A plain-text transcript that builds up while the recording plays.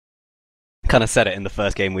Kind of said it in the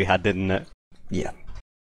first game we had, didn't it? Yeah.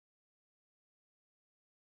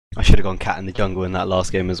 I should have gone cat in the jungle in that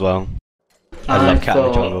last game as well. I love cat in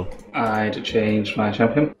the jungle. I'd change my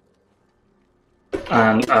champion.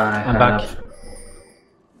 And I'm back.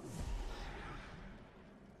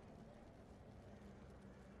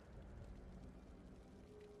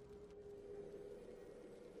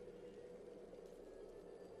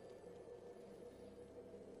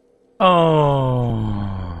 Oh.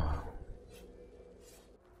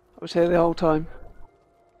 I was here the whole time.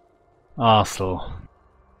 Arsenal.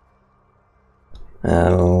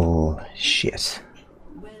 Oh, shit.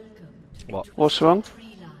 What's wrong?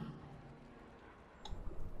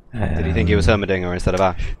 Did he think he was Heimerdinger instead of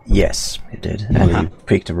Ashe? Yes, it did. And he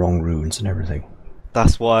picked the wrong runes and everything.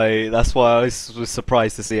 That's why I was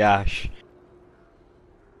surprised to see Ashe.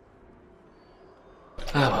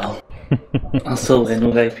 Oh well. I'll still win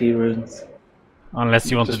with AP runes.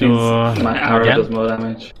 Unless you want to Just do means my arrow again? does more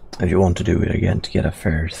damage. If you want to do it again to get a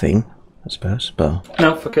fair thing, I suppose, but...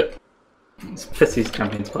 No, fuck it. It's Fissy's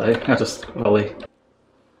champion to play. I just volley.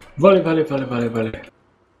 Volley.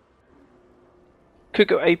 Could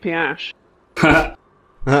go AP Ashe. There's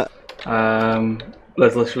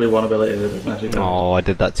literally one ability that doesn't actually go. Oh, I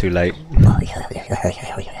did that too late.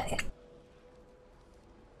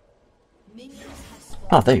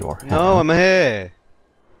 Oh, there you are. No, I'm here.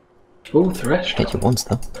 Ooh, Thresh. Hit you once,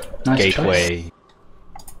 though. Nice Gateway.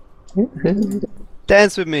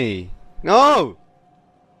 Dance with me. No.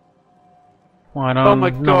 Why don't Oh my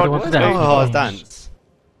nobody God, want to what dance? Oh, it's dance.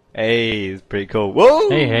 Hey, it's pretty cool. Whoa.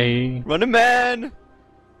 Hey. Running man.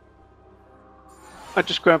 I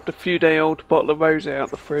just grabbed a few day old bottle of rosé out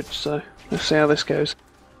the fridge, so let's see how this goes.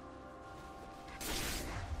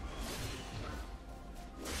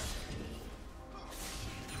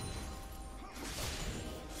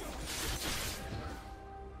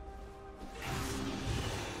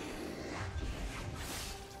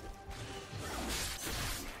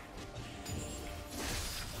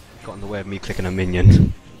 Got in the way of me clicking a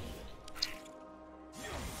minion.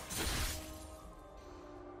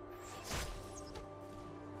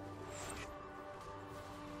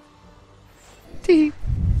 Tee.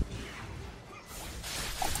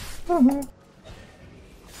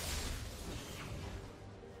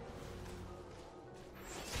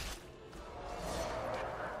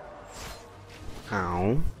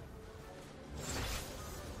 Ow.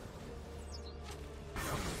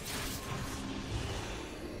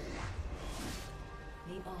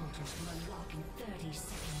 The altars will unlock in 30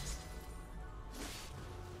 seconds.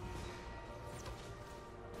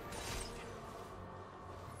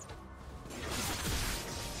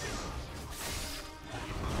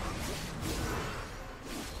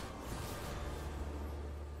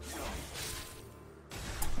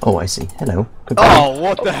 Oh, I see. Hello. Goodbye. Oh,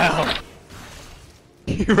 what the hell?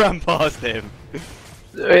 You ran past him.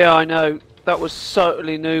 Yeah, I know. That was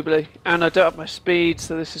totally noobly. And I don't have my speed,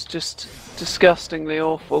 so this is just disgustingly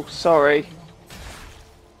awful. Sorry.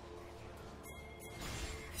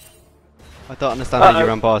 I don't understand how you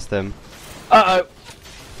ran past him. Uh-oh.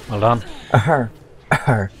 Well done.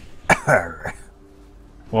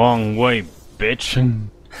 Wrong way, bitch.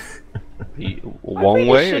 One I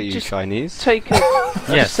way? should Are you just Chinese? Take a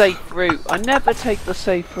Yes. safe route. I never take the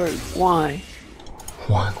safe route. Why?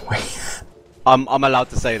 One way. I'm allowed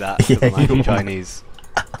to say that because I'm Yeah, actually you are. Chinese.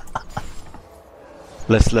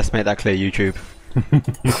 Let's make that clear, YouTube.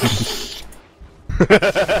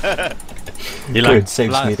 You Good,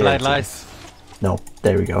 saves me there, too. lies. No,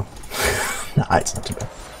 there we go. Nah, it's not too bad.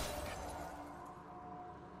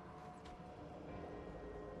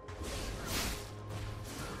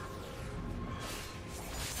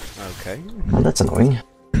 Okay. Well, that's annoying.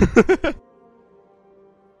 It's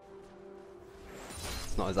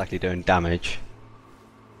not exactly doing damage.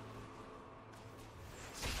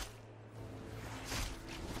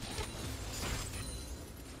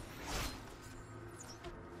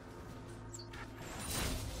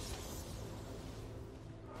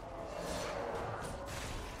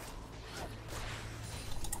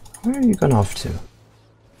 Where are you going off to?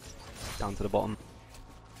 Down to the bottom.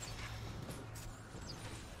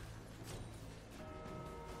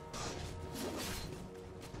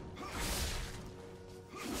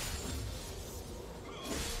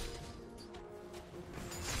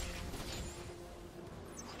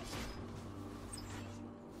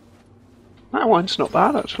 That one's not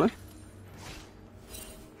bad, actually.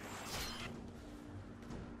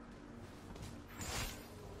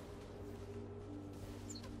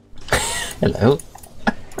 Hello.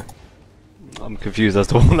 I'm confused as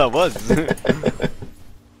to what that was.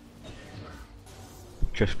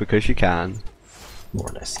 Just because you can. More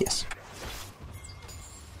or less, yes.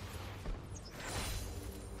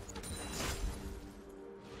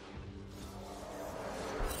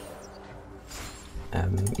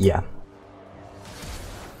 Yeah.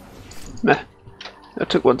 Meh. I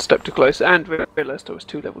took one step too close and realised I was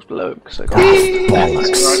 2 levels below him because I got.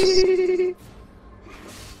 Bollocks.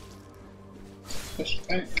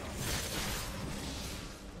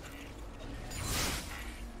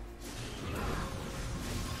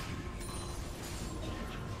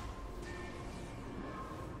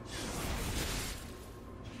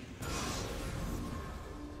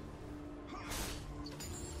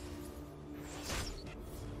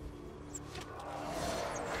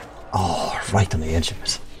 Oh, right on the edge of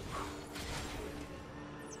it.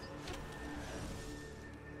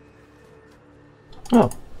 Oh.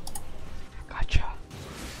 Gotcha.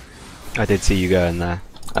 I did see you go in there.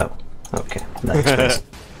 Oh. Okay. That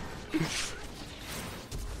explains.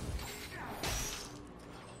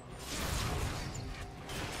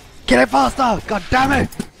 Get it faster! God damn it!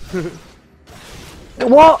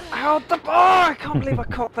 What? How the? Oh, I can't believe I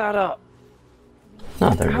cocked that up.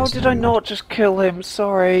 No, there How is did no I mod. not just kill him?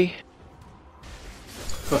 Sorry.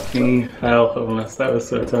 Fucking hell, Homeless, that was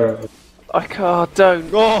so terrible. I can't. Don't.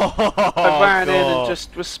 Oh, I ran in and God.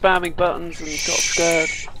 just was spamming buttons and got scared.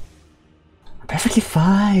 Perfectly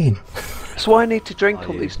fine. That's why I need to drink Are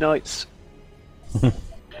all you? these nights. There's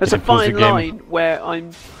a Improves fine your game. line where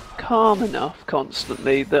I'm calm enough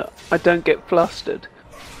constantly that I don't get flustered,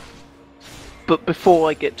 but before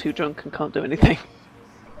I get too drunk and can't do anything.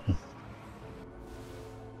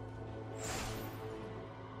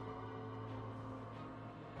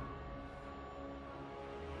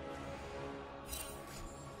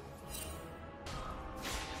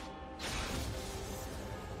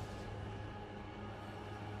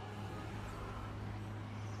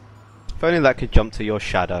 If only that could jump to your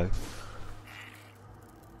shadow.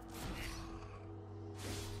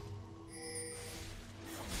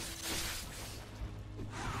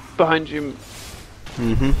 Behind you.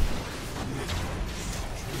 Mm-hmm.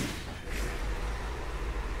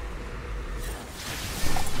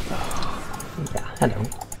 Yeah, hello.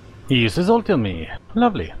 He uses ult on me.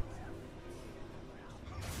 Lovely.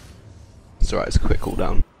 It's alright, it's a quick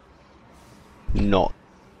cooldown. Not.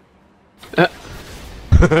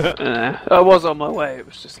 I was on my way, it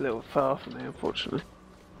was just a little far for me, unfortunately.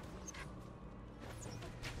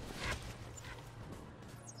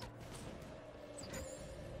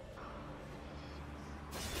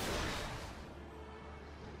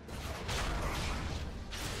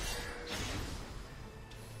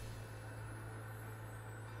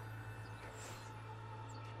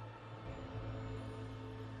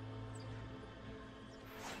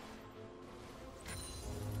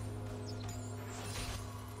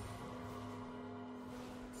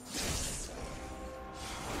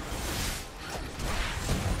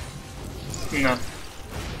 No.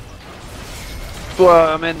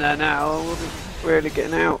 Well, I'm in there now, I wasn't really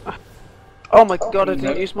getting out. Oh my god, I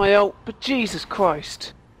didn't use my ult, but Jesus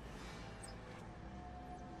Christ.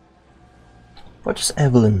 What does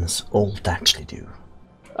Evelyn's ult actually do?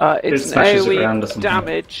 It's It an smashes it around or AoE something.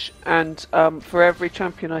 damage, and for every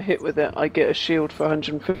champion I hit with it, I get a shield for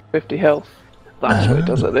 150 health. That's what it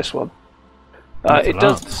does at this one. That's a It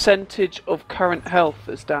does lot. percentage of current health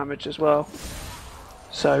as damage as well.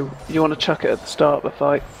 So you want to chuck it at the start of the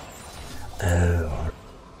fight. Oh,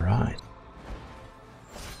 right.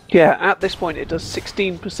 Yeah, at this point it does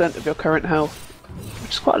 16% of your current health,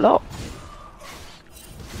 which is quite a lot.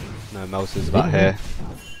 No, Mel's about here.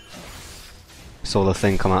 Saw the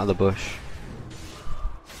thing come out of the bush.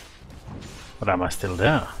 But am I still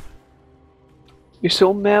there? You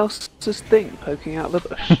saw Mouse's thing poking out of the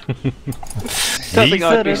bush. Don't think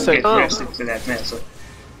I'd be so Get calm. arrested to that mess.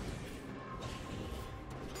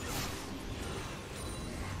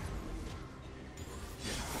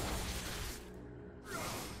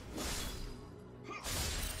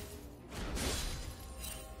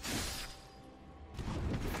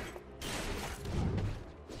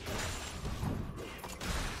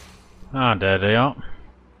 Ah, there they are.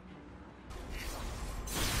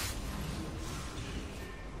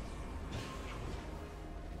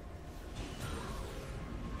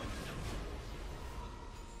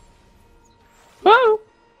 Oh!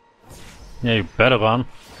 Yeah, you better run.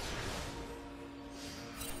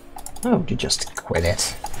 Oh, you just quit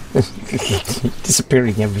it.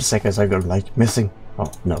 Disappearing every second I go like missing.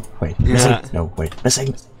 Oh no, wait, missing. Yeah. No, wait,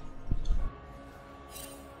 missing.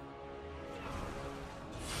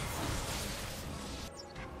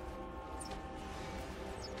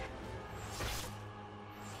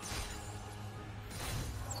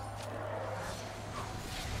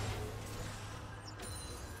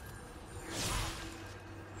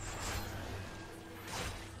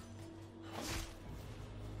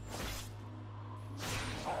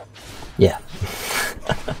 Yeah.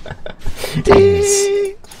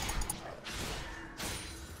 Yes.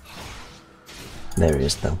 There he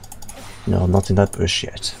is, though. No, not in that bush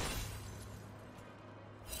yet.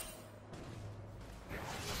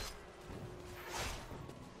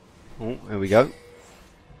 Oh, here we go.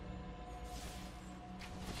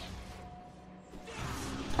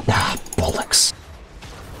 Ah, bollocks.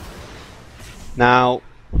 Now,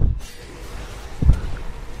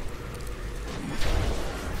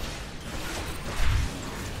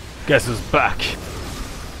 Guess who's back?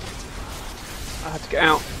 I had to get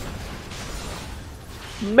out.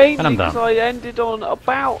 Mainly And I'm done. because I ended on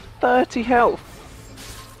about 30 health.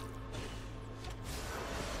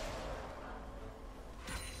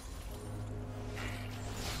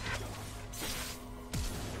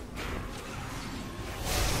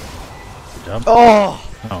 Good job. oh,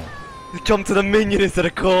 Oh. you jumped to the minion instead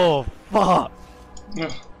of core. Fuck.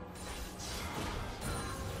 Ugh.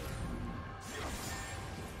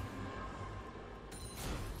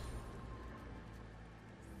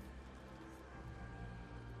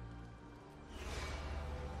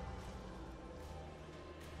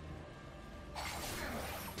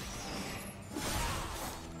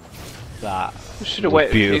 That I should have was waited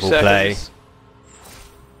a few beautiful play. seconds.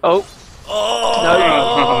 Oh,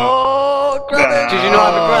 Oh, grab it! did you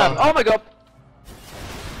not have a grab? Oh my god!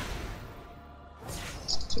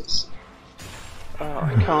 Oh,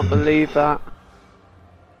 I can't believe that.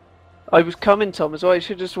 I was coming, Tom, as well. I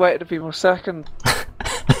should have just waited a few more seconds.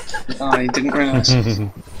 I didn't realise.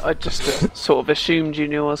 I just sort of assumed you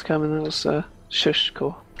knew I was coming. That was shush,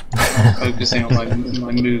 core. Focusing on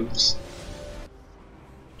my moves.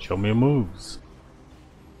 Show me your moves.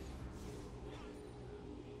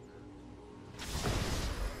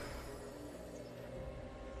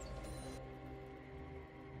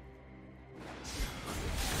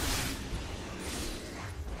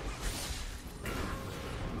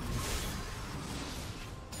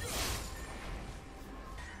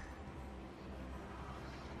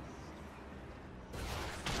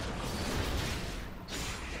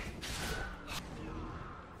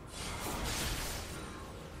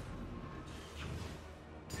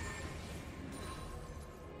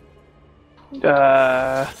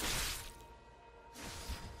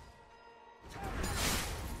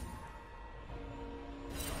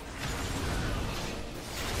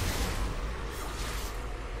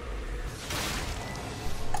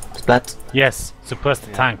 Splat. Yes, suppress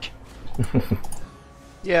the tank.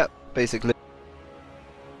 Yeah, basically.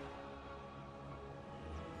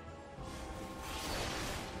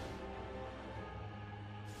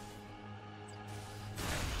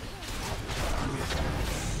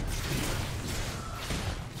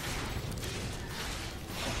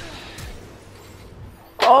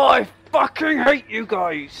 Oh, I fucking hate you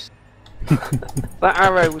guys! That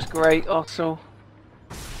arrow was great, also.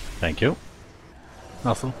 Thank you.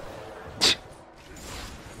 Awesome.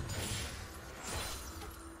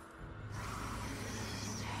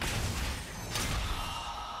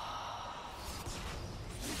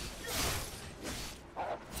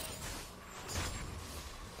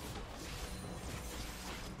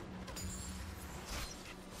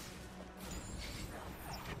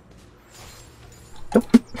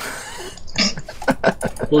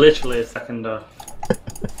 Literally a second off.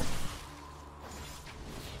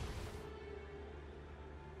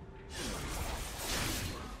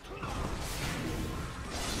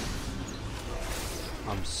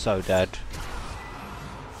 I'm so dead.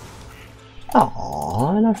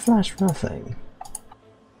 Aww, and I flashed nothing.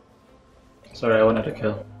 Sorry, I wanted a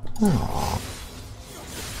kill. Aww.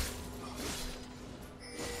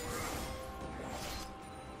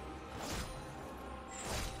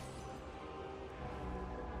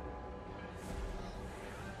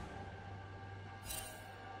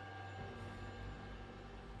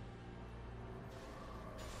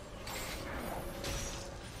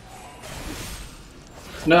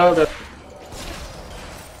 No, that.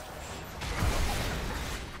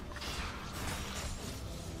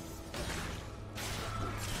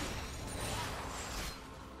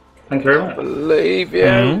 Thank you very much. Believe you.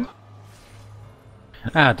 Mhm.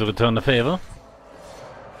 To return the favor.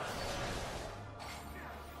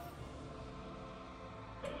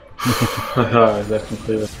 Haha, that's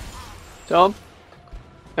completely. Tom?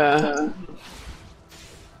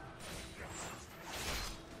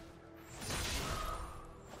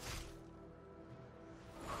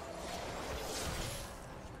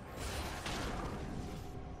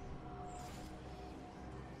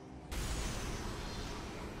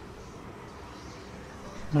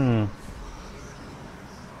 Hmm.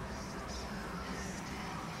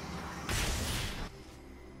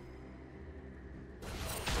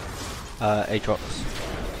 Aatrox.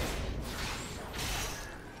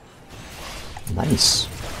 Nice.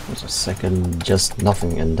 Was a second just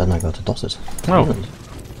nothing, and then I got dotted. Oh. Brilliant.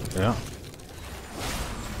 Yeah.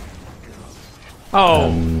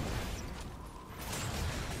 Oh!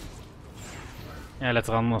 Yeah, let's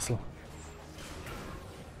run, muscle.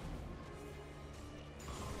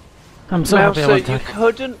 I'm so happy I Mouser, went you back.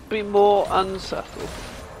 couldn't be more unsettled.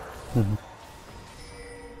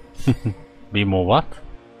 Be more what?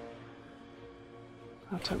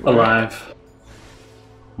 I don't know. Alive.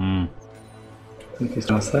 Hmm. I think he's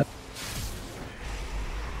gonna say.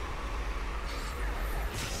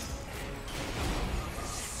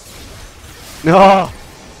 No!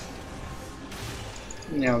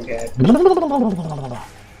 No, God. What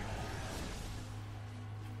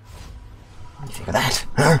do you think of that?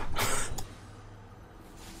 Huh?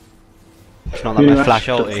 It's not that Yeah, much flash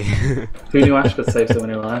that's- ulti. Who knew Ash could save so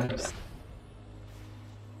many lives?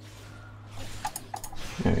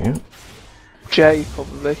 There we go. Jay,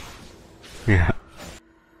 probably. Yeah.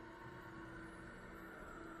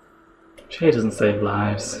 Jay doesn't save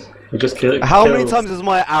lives. He just kills. How many times has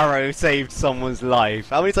my arrow saved someone's life?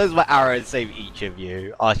 How many times has my arrow saved each of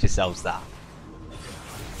you? Ask yourselves that.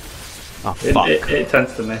 Oh fuck. It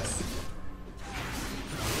tends to miss.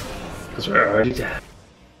 Because we're already dead.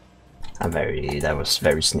 That was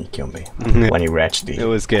very sneaky on me. When you were actually... It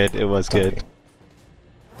was good, it was good.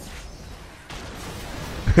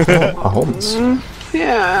 A Holmes.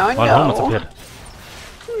 Yeah, I One know. helmet's appeared.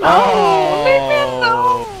 Oh, leave me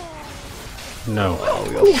alone. No. Oh,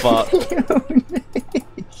 you're fucked.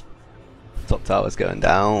 Top tower's going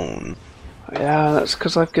down. Yeah, that's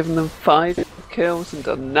because I've given them 5 kills and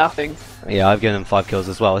done nothing. Yeah, I've given him 5 kills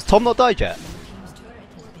as well. Has Tom not died yet?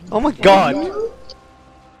 Oh my god!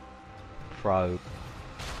 Pro.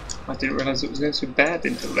 I didn't realise it was going so bad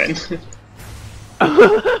until then.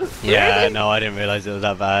 Yeah, no, I didn't realise it was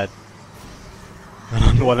that bad.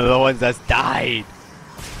 I'm one of the ones that's died.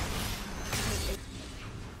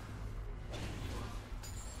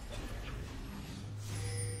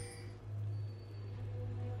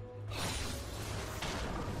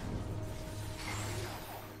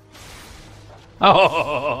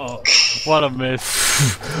 Oh, what a miss.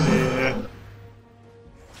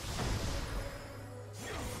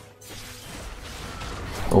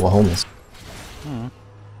 Oh, a Holmes.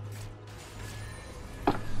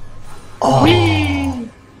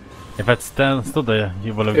 If I'd stood there,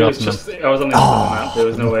 you would have It was gotten just. I was on the other map. There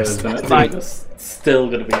was no way it was gonna. Right. It was still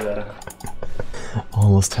gonna be there.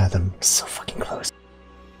 Almost had them. So fucking close.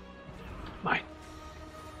 Mine.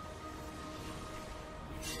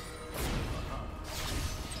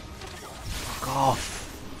 Fuck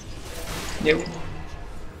off. Yep.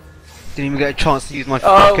 Didn't even get a chance to use my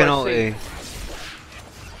Oh, fucking I ulti.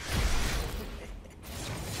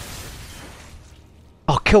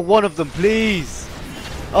 Oh, kill one of them, please!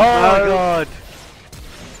 Oh my No. god!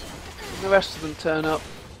 The rest of them turn up.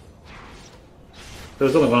 There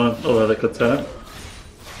was only one other that could turn it.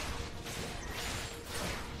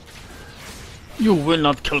 You will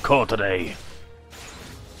not kill Core today.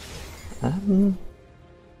 Um,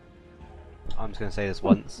 I'm just gonna say this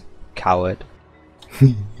once. Coward.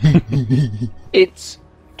 It's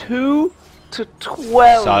 2 to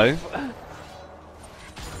 12. So?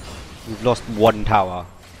 We've lost 1 tower.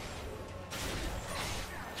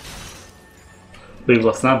 We've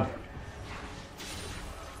lost none.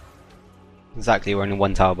 Exactly, we're only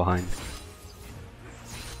 1 tower behind.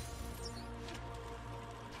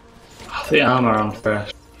 The armor on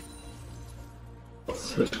fresh.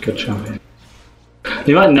 Such a good champion.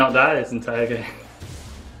 You might not die this entire game.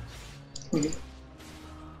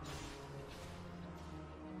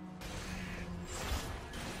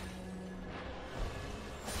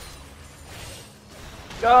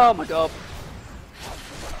 Oh my god.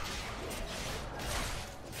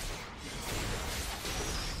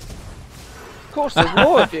 Of course, there's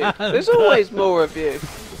more of you. There's always more of you.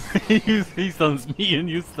 He stuns me and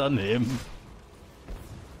you stun him.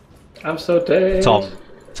 I'm so dead.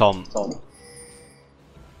 Tom.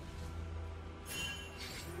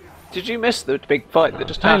 Did you miss the big fight that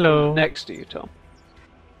just Hello. happened next to you, Tom?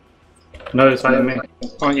 No, it's fighting me.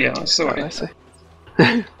 Oh yeah, I saw I it. see.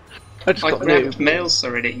 I just I got grabbed new. mail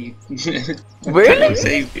sorry that you. Really?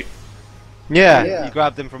 Saved you. Yeah, you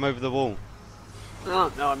grabbed him from over the wall.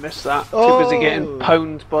 Oh no, I missed that. Oh. Too busy getting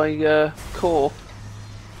pwned by Core.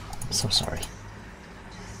 so sorry.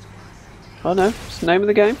 Oh no, it's the name of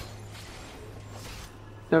the game.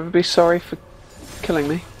 Never be sorry for killing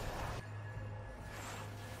me.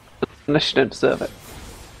 Unless you don't deserve it.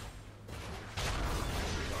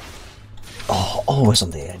 Oh, always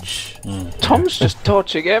on the edge. Tom's just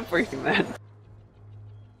dodging everything then.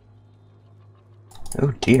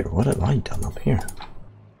 Oh dear, what have I done up here?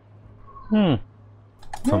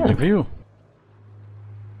 Something for you.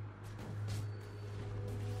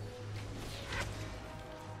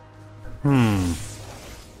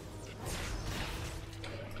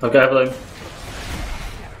 I've got Evelyn.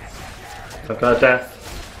 I've got a death.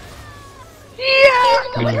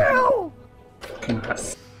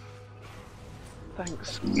 Congrats.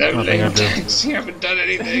 Thanks. No Nothing I lane do. tags, you haven't done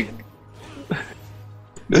anything.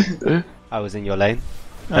 I was in your lane.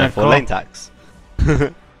 Ah, Therefore, cool. lane tax.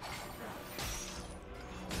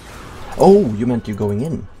 Oh, you meant you going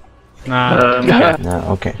in? Nah. Yeah. No,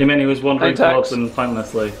 okay. He meant he was wandering Attacks. towards them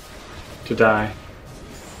pointlessly to die.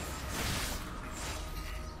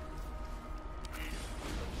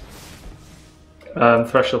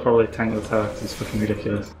 Thresh will probably tank the tower 'cause it's fucking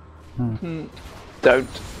ridiculous. Don't.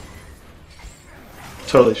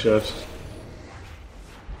 Totally should.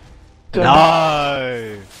 Don't.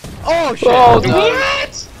 No! Oh shit! Oh no!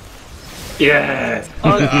 Yes!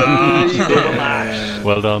 Unbelievable.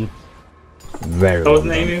 Well done. Very I well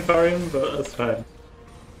wasn't done. aiming for him, but that's fine.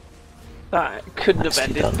 That couldn't have Nicely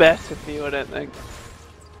ended done. better for you, I don't think.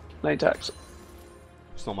 Lane tax.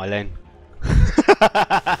 It's not my lane.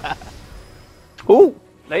 Ooh!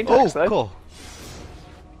 Lane Oh, tax though. cool.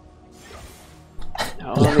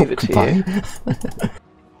 No, I'll leave it to you. Goodbye.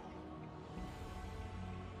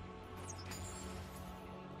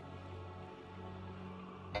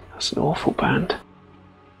 That's an awful band.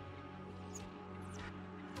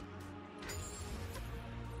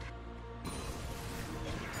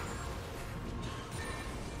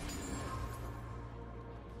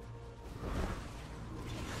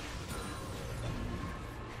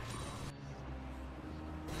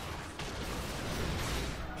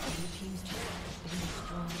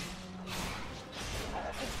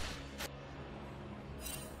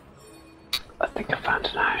 I think I found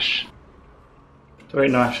an ash. There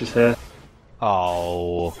ain't no ashes here.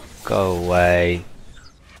 Oh, go away.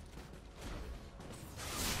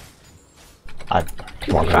 I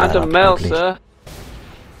Found a male, sir.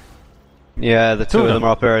 Yeah, the two Two of of them them.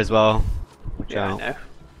 are up here as well. Watch Yeah, I out. know.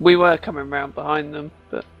 We were coming round behind them,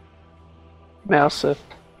 but Mouser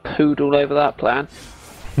pooed all over that plan.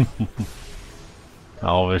 I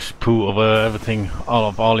always poo over everything,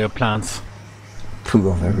 all your plants. Poo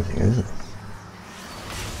of everything, is it?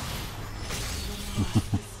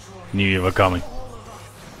 Knew you were coming.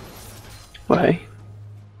 Way.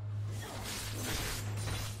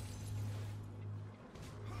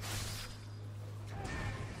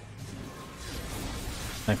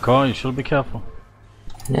 And Carl, you should be careful.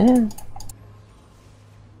 Yeah.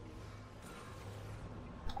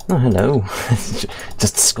 Oh, hello.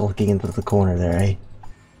 Just skulking into the corner there, eh?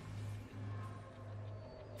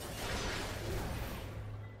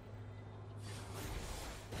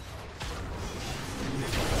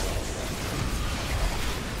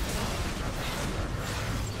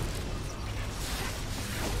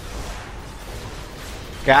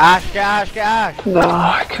 Gash, gash, gash! No,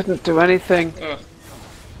 I couldn't do anything. Oh.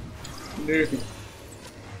 No.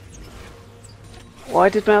 Why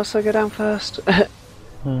did Mouser go down first? I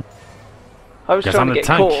was Guess trying I'm to the get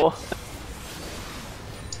tank. core.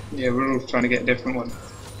 Yeah, we're all trying to get a different one.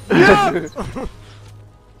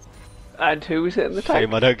 And who was hitting the tank?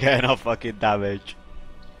 Shame I don't get enough fucking damage.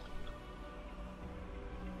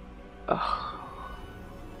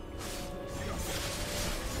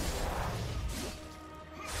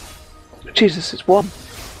 Jesus, it's one.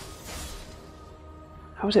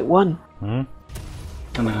 How is it one? I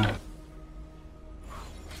know.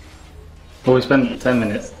 Well, we spent 10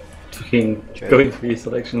 minutes fucking going through your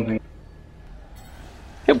selection thing.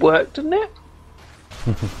 It worked, didn't it?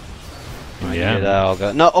 Yeah, Yeah. I'll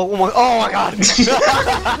go. No, oh my god!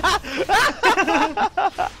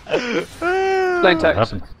 Lane What tax.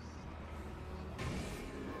 happened?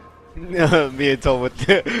 Me and Tom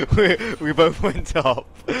we both went top,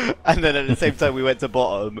 and then at the same time we went to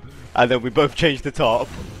bottom, and then we both changed to top,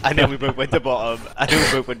 and then we both went to bottom, and then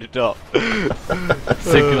we both went to top.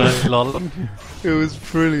 Synchronized lol. It was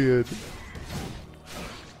brilliant.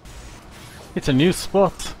 It's a new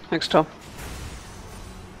spot. Thanks, Tom.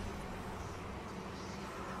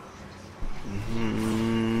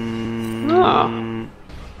 Ah.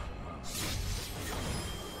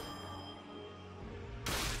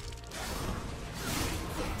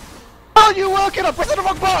 Oh, you working? I pressed the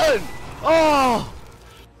wrong button! Oh!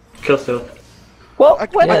 Kill still.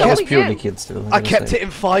 What? Where Yeah, the hell it's are purely you? kids still. I kept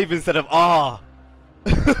hitting 5 instead of R.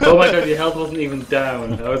 Oh my god, your health wasn't even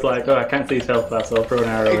down. I was like, oh, I can't see his health bar, so I'll throw an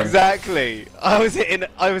arrow in. Exactly. I was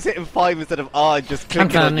hitting 5 instead of R, and just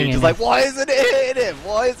clicking on founding you, just him. like, why isn't it hitting him?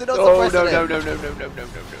 Why is it not Oh, suppressing no, him? no, no, no, no, no, no, no, no, no.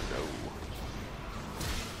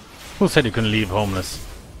 Who said you can leave homeless?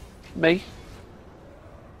 Me?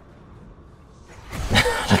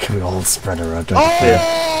 Look, we all spread around.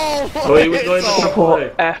 Oh, he was going the top What way.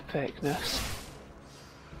 epicness.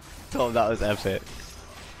 Tom, that was epic.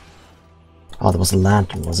 Oh, there was a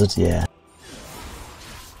lantern, was it? Yeah.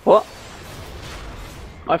 What?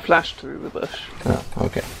 I flashed through the bush. Oh,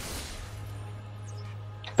 okay.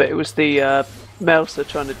 But it was the Melsa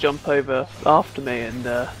trying to jump over after me and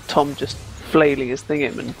Tom just flailing his thing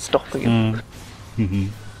at him and stopping him. Mm-hmm.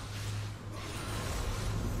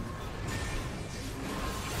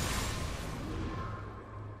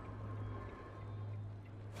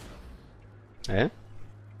 Yeah?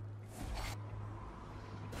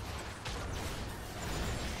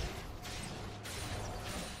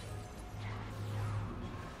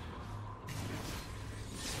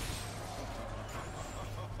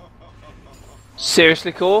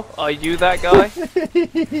 Seriously, Core? Are you that guy?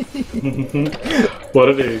 What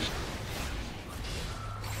a douche.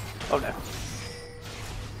 Oh no.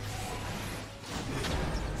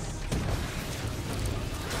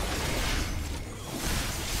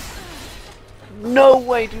 No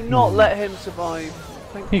way, do not let him survive.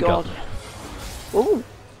 Thank He God. got me. Ooh.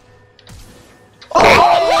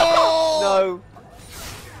 No.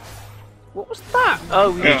 What was that?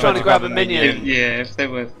 Oh, he was trying to grab a minion. Yeah, if there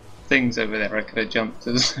were things over there, I could have jumped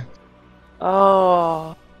as.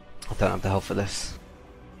 Oh. I don't have the health for this.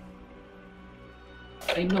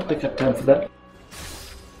 I'm not the captain for that.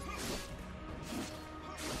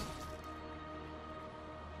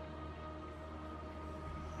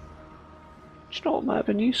 Do you know what might have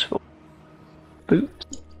been useful? Boots.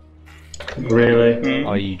 Really?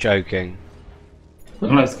 Are you joking?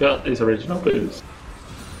 Unless got these original boots.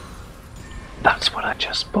 That's what I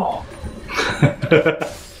just bought.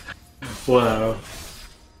 Wow.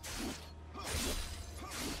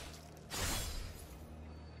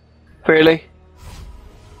 Really?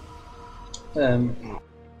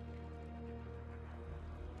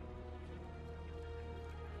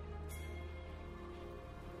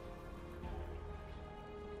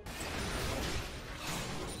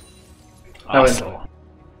 Asshole.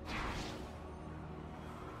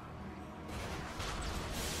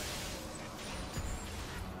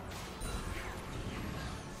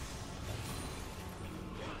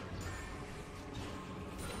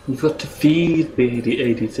 You've got to feed the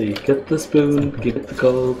ADC. Get the spoon, give it the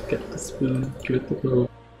gold, get the spoon, give it the gold.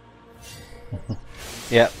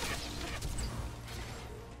 Yep.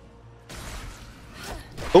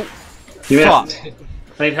 Oh! You Fuck. missed.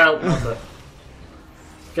 I need help, Martha.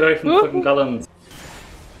 Get away from the fucking golems.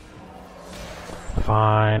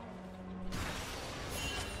 Fine.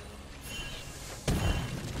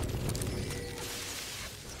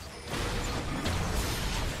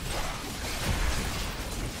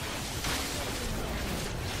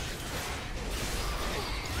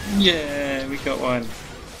 Yeah, we got one.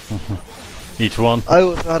 Each one. I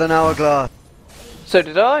also had an hourglass. So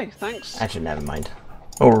did I, thanks. Actually, never mind.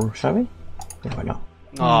 Or shall we? Yeah, why not?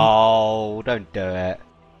 Oh, don't do it.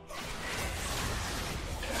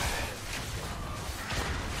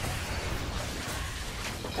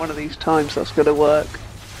 One of these times that's gonna work.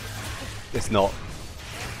 It's not.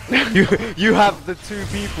 You have the two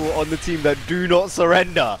people on the team that do not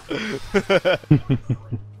surrender.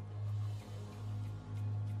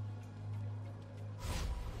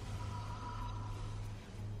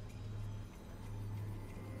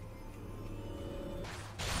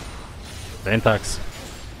 Syntax.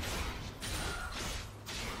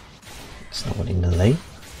 It's not in the lane.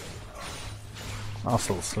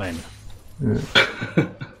 Hostile slain.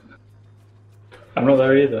 I'm not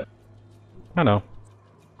there either. I know.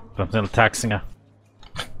 But I'm still taxing her.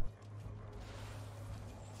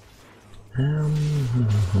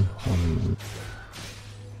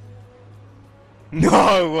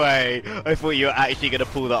 No way! I thought you were actually gonna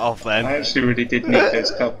pull that off then. I actually really did need those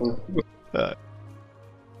couple.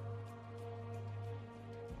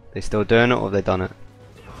 They still doing it or have they done it?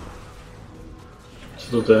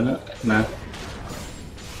 Still doing it? No.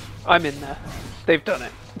 I'm in there. They've done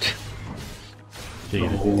it. Gee,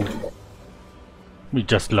 we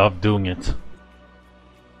just love doing it.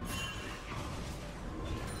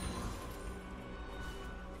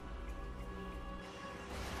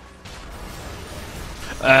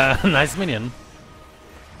 Nice minion.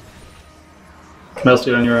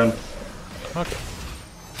 Mostly on your own. Okay.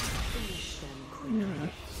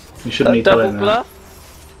 You shouldn't need to Double learn that. bluff?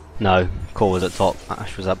 No, Core was at top,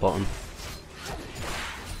 Ash was at bottom.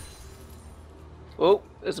 Oh,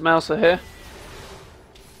 there's a Mouser here.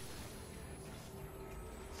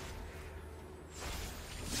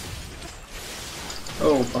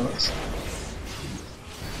 Oh, bollocks.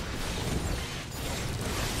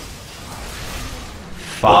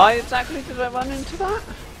 Why exactly did I run into that?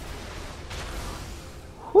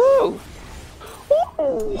 Whoa!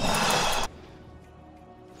 Whoa!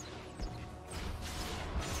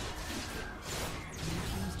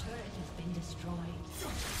 Team's turret has been destroyed.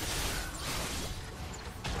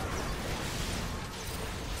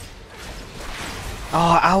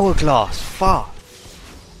 Oh, hourglass. Fuck.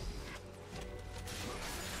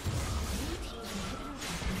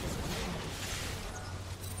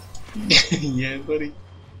 Yeah, buddy.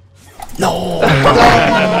 No!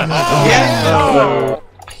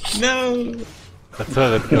 No! The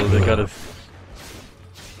turret killed, they got us.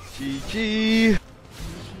 GG.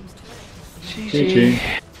 GG.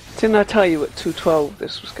 Didn't I tell you at 2:12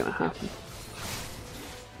 this was going to happen?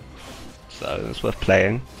 So it's worth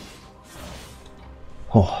playing.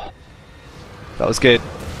 Oh, That was good.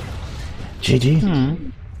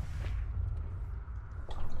 GG.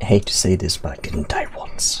 I hate to say this, but I couldn't die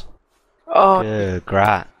once. Oh, Good,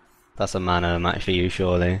 grat. That's a man of the match for you,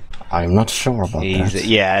 surely. I'm not sure about Easy. that.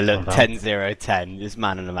 Yeah, look, Well 10-0-10 is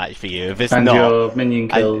man of the match for you. If it's And not, your minion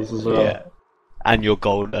kills as well. yeah, and your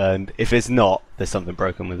gold earned. If it's not, there's something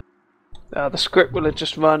broken with it. the script will have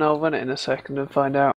just run. I'll run it in a second and find out.